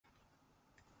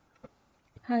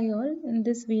Hi all, in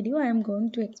this video I am going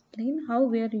to explain how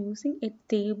we are using a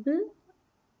table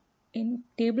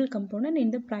component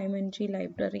in the PrimeNG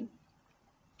library.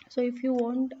 So if you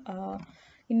want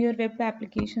in your web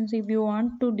applications, if you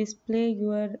want to display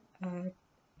your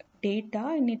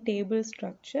data in a table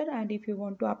structure, and if you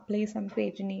want to apply some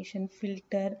pagination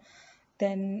filter,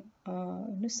 then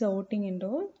sorting and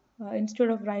all, instead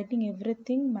of writing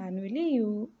everything manually,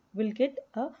 you will get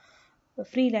a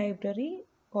free library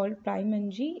called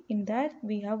PrimeNG. In that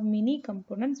we have many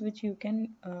components which you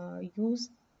can use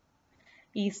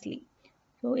easily.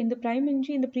 So in the PrimeNG,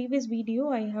 in the previous video,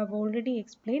 I have already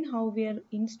explained how we are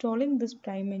installing this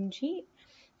PrimeNG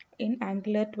in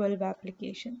Angular 12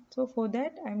 application. So for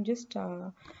that, I'm just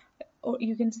or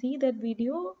you can see that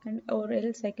video, and or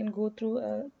else I can go through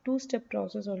a two-step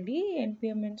process only.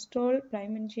 npm install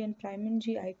PrimeNG and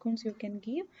PrimeNG icons you can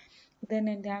give. Then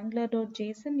in the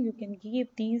angular.json you can give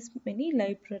these many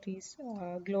libraries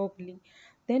globally.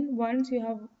 Then once you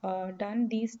have done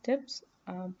these steps,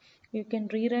 you can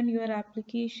rerun your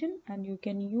application and you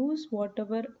can use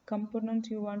whatever components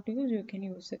you want to use, you can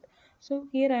use it. So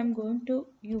here I am going to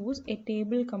use a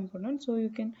table component, so you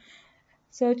can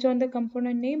search on the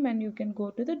component name and you can go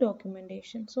to the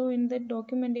documentation. So in the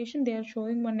documentation they are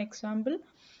showing one example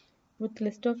with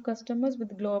list of customers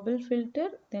with global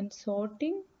filter, then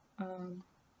sorting,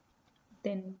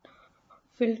 then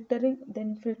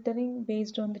filtering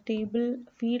based on the table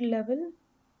field level,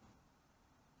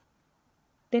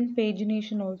 then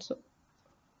pagination also.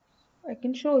 I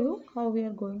can show you how we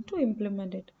are going to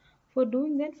implement it. For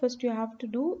doing that, first you have to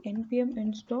do npm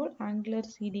install Angular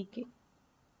Cdk.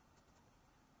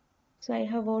 So I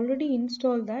have already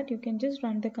installed that. You can just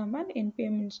run the command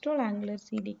npm install Angular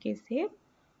Cdk save.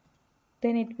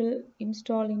 Then it will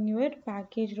install in your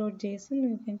package.json.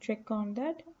 You can check on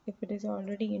that if it is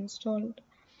already installed.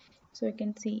 So you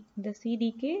can see the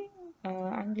CDK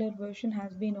Angular version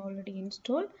has been already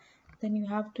installed. Then you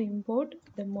have to import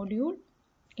the module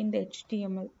in the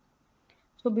HTML.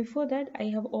 So before that, I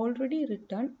have already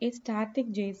written a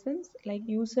static JSON like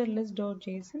user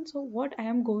list.json. So what I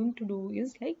am going to do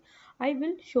is, like, I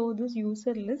will show this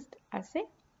user list as a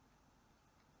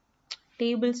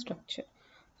table structure.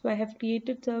 So I have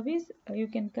created service. You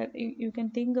can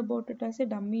think about it as a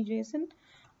dummy JSON.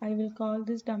 I will call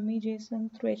this dummy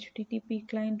JSON through HTTP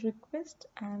client request,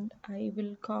 and I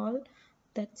will call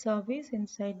that service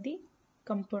inside the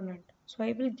component. So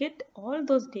I will get all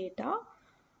those data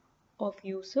of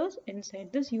users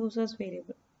inside this users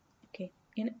variable. Okay.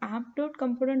 In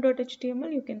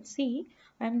app.component.html, you can see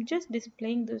I'm just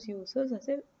displaying those users as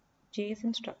a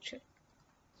JSON structure.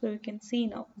 So you can see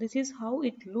now this is how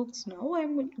it looks now.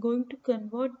 I'm going to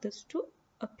convert this to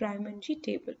a PrimeNG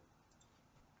table.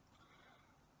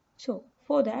 So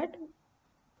for that,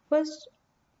 first,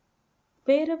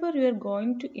 wherever you are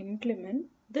going to implement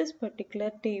this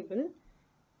particular table,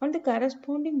 on the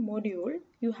corresponding module,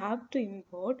 you have to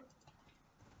import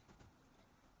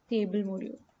table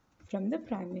module from the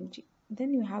PrimeNG.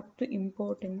 Then you have to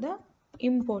import in the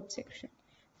import section.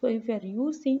 So if you are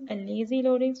using a lazy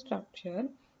loading structure,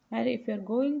 and if you are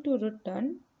going to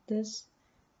return this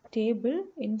table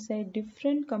inside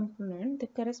different component, the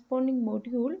corresponding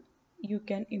module you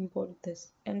can import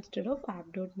this instead of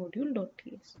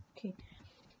app.module.ts. Okay,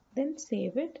 then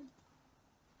save it.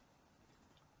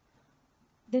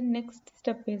 The next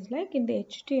step is, like, in the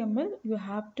HTML you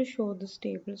have to show this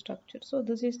table structure. So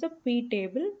this is the P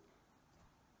table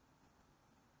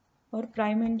or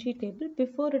PrimeNG table.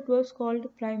 Before it was called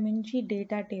PrimeNG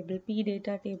data table, P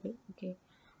data table. Okay,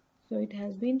 so it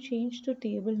has been changed to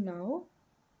table now.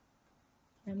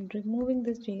 I'm removing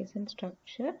this JSON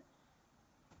structure.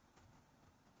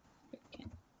 I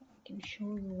can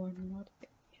show you one more thing.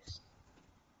 Yes.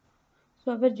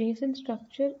 So our JSON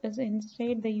structure is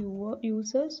inside the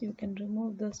users. You can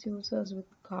remove this users with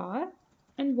car.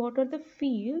 And what are the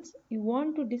fields you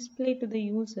want to display to the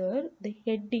user? The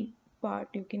heading part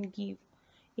you can give.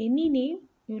 Any name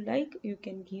you like, you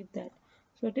can give that.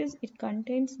 So it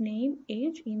contains name,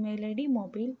 age, email ID,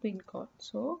 mobile, PIN code.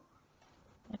 So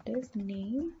that is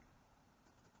name,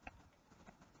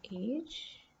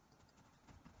 age,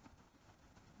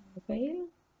 mobile,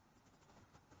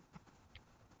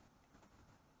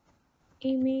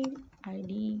 email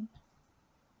ID,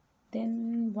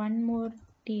 then one more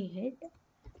th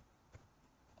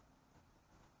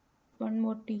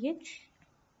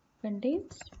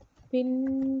contains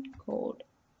PIN code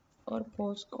or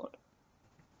postcode.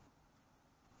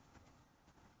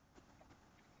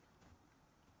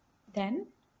 Then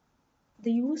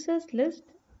the users list,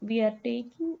 we are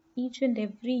taking each and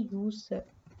every user,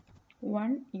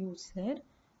 one user,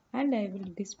 and I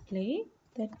will display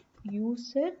that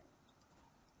user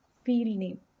field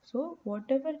name. So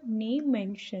whatever name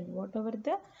mentioned, whatever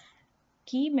the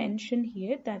key mentioned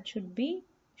here, that should be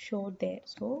showed there.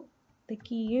 So the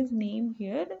key is name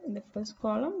here. In the first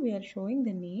column we are showing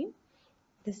the name,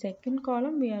 the second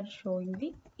column we are showing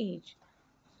the age.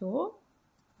 So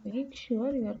make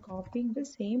sure you are copying the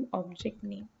same object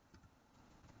name.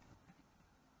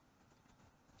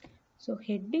 So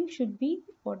heading should be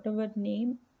whatever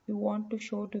name you want to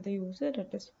show to the user,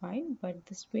 that is fine, but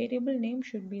this variable name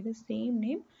should be the same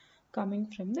name coming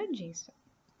from the JSON.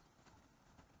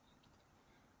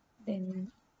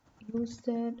 Then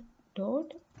user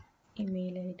dot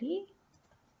email ID.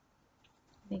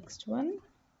 Next one,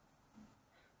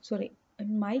 sorry,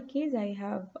 in my case I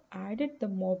have added the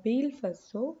mobile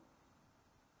first, so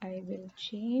I will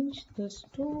change this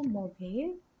to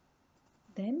mobile.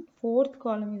 Then fourth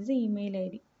column is the email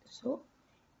ID. So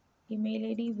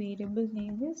email ID variable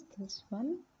name is this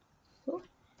one. So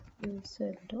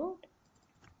user dot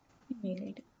email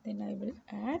ID. Then I will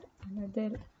add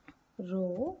another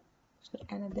row, so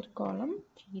another column,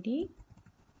 td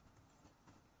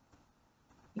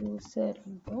user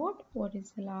dot, what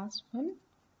is the last one,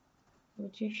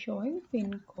 which is showing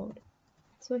pin code.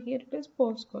 So here it is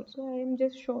postcode, so I am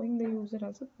just showing the user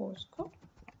as a postcode.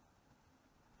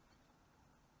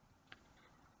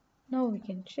 Now we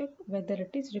can check whether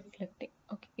it is reflecting.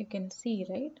 Okay, you can see,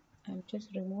 right? I'm just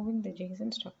removing the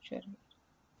JSON structure,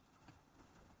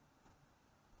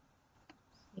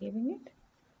 saving it.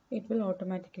 It will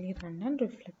automatically run and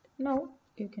reflect. Now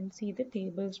you can see the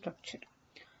table structure.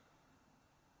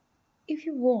 If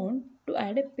you want to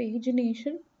add a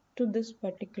pagination to this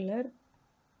particular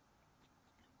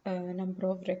number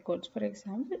of records, for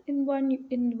example,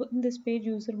 in this page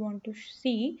user want to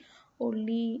see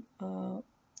only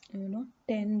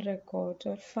 10 records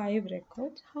or 5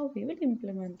 records, how we will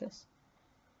implement this.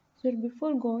 So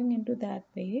before going into that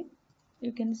way,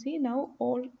 you can see now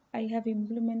all I have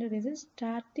implemented is a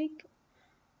static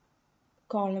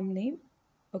column name.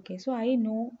 Okay, so I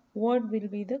know what will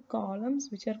be the columns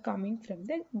which are coming from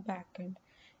the backend.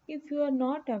 If you are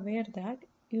not aware that,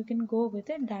 you can go with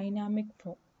a dynamic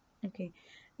form. Okay,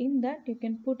 in that you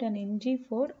can put an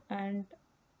ng4 and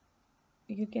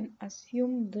you can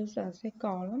assume this as a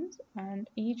columns, and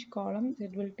each column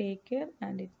it will take care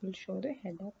and it will show the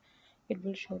header, it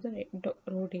will show the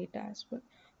row data as well.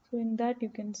 So in that you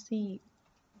can see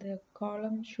the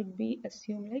column should be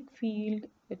assumed like field,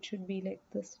 it should be like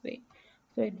this way,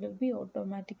 so it will be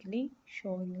automatically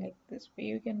showing like this way.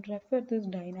 You can refer this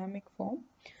dynamic form.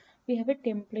 We have a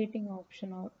templating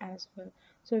option as well,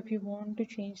 so if you want to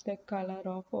change the color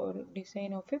of or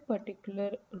design of a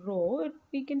particular row,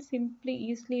 we can simply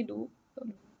easily do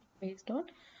based on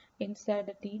inside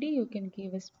the td you can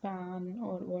give a span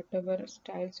or whatever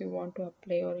styles you want to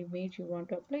apply or image you want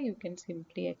to apply, you can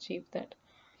simply achieve that.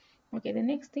 Okay, the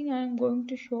next thing I am going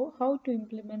to show how to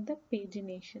implement the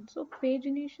pagination. So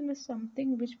pagination is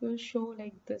something which will show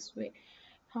like this way.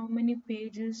 How many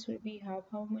pages we have,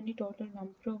 how many total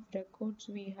number of records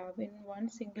we have in one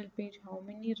single page, how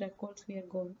many records we are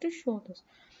going to show this.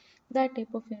 That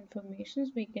type of information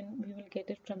we will get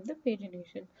it from the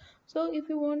pagination. So if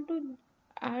you want to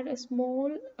add a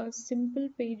simple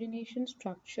pagination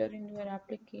structure in your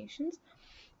applications,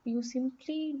 you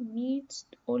simply need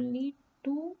only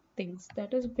two things,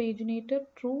 that is paginator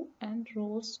true and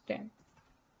rows 10.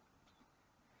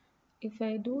 If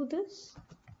I do this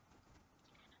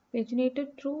paginator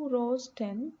true rows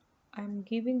 10, I'm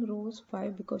giving rows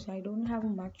 5 because I don't have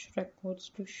much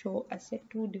records to show as a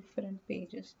two different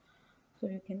pages. So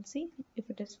you can see if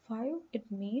it is 5, it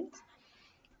means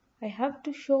I have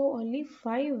to show only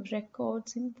 5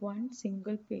 records in one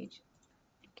single page.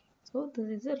 Okay, so this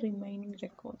is the remaining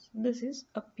records. This is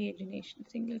a pagination,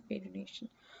 single pagination.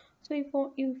 So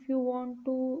if you want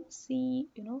to see,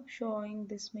 showing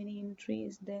this many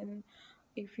entries, then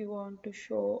if you want to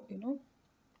show,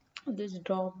 this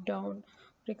drop down,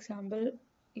 for example,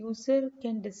 user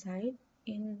can decide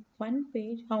in one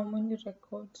page how many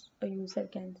records a user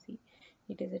can see.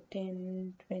 It is a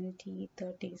 10, 20,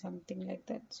 30, something like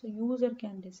that. So user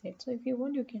can decide. So if you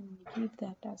want, you can give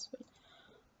that as well.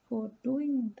 For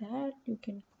doing that, you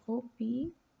can copy.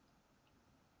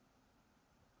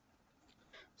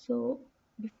 So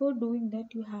before doing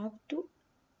that, you have to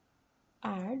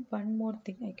add one more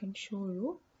thing I can show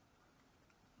you.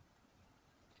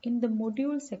 In the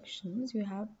module sections, you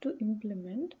have to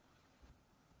implement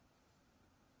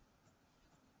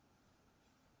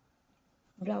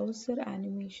browser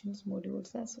animations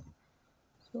modules as well.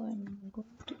 So I'm going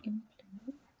to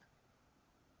implement,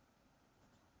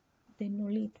 then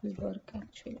only it will work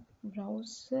actually.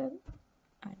 Browser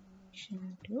animation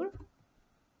module.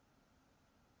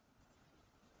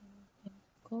 You can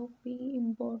copy,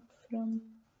 import from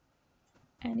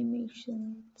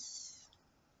animations,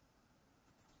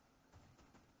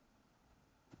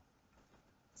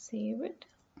 save it,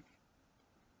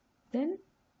 then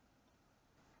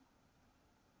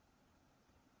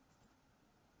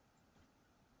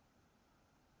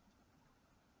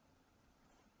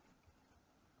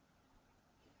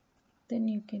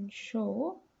you can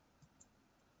show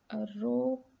a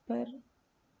row per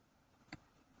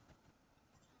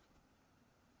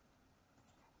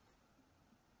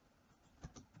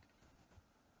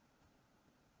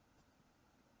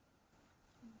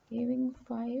giving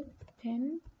 5,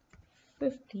 10,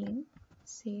 15,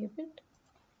 save it.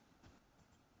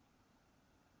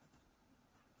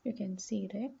 You can see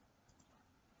that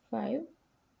 5,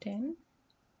 10,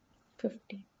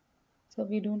 15. So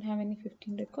we don't have any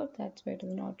 15 records, that's why it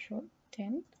is not shown.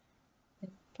 10,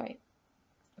 then 5.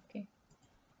 Okay.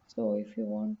 So if you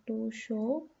want to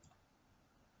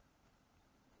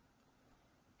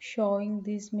showing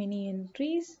these many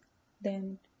entries,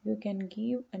 then you can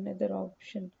give another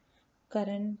option,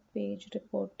 current page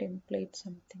report template,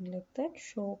 something like that.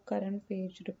 Show current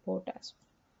page report as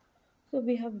well. So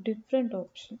we have different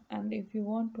options, and if you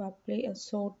want to apply a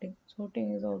sorting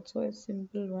is also a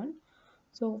simple one.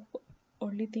 So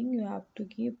only thing you have to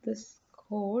give this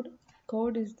code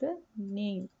is the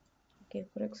name. Okay,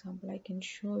 for example, I can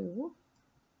show you.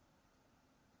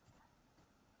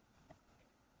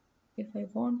 If I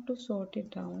want to sort it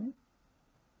down,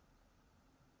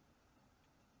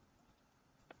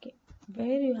 okay,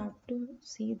 where you have to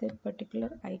see that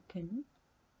particular icon,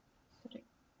 sorry,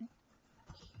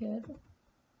 here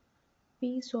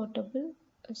P sortable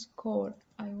is code.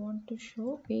 I want to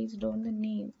show based on the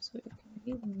name, so you can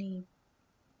give name.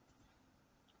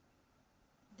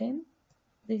 Then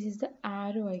this is the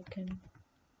arrow icon.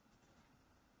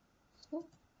 So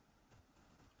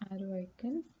arrow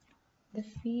icon, the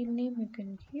field name you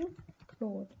can give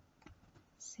code.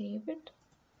 Save it.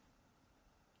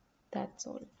 That's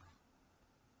all.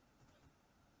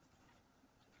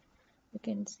 You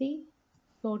can see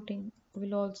sorting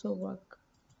will also work.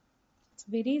 It's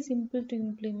very simple to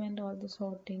implement all the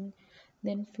sorting.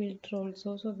 Then filter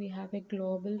also, so we have a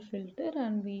global filter,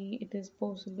 and it is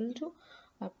possible to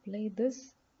apply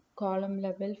this column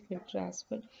level filter as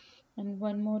well. And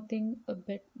one more thing, a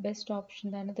best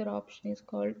option, another option is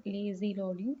called lazy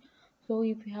loading. So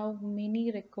if you have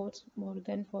many records, more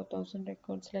than 4,000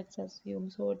 records, let's assume,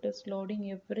 so it is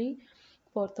loading every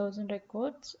 4,000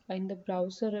 records in the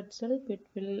browser itself, it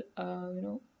will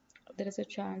there is a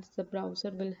chance the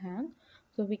browser will hang.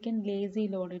 So we can lazy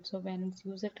load it. So when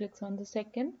user clicks on the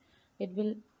second, it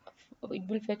will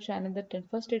fetch another 10.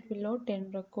 First it will load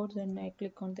 10 records, and I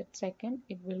click on that second,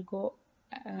 it will go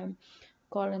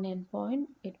call an endpoint,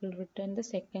 it will return the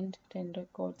second 10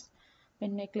 records.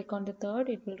 When I click on the third,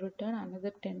 it will return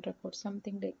another 10 records,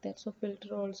 something like that. So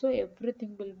filter also,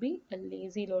 everything will be a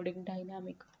lazy loading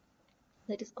dynamic.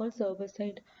 That is called server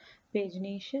side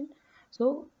pagination.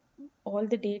 So all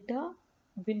the data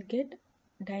will get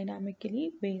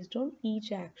dynamically based on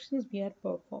each actions we are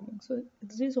performing. So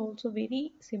this is also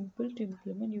very simple to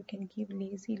implement. You can give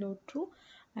lazy load true,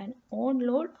 and on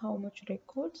load how much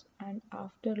records, and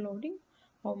after loading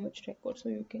how much records. So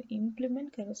you can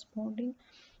implement corresponding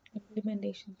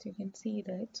implementations. You can see,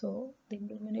 right? So the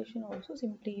implementation also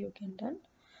simply you can done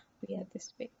via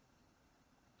this way.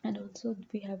 And also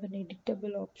we have an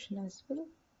editable option as well.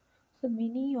 So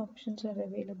many options are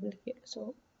available here.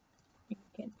 So you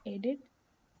can edit,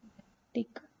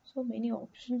 tick. So many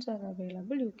options are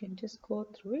available. You can just go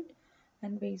through it,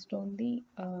 and based on the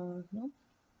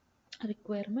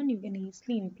requirement, you can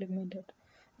easily implement it.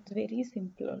 It's very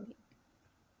simple only.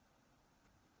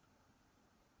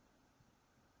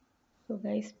 So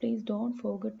guys, please don't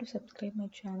forget to subscribe my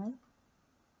channel.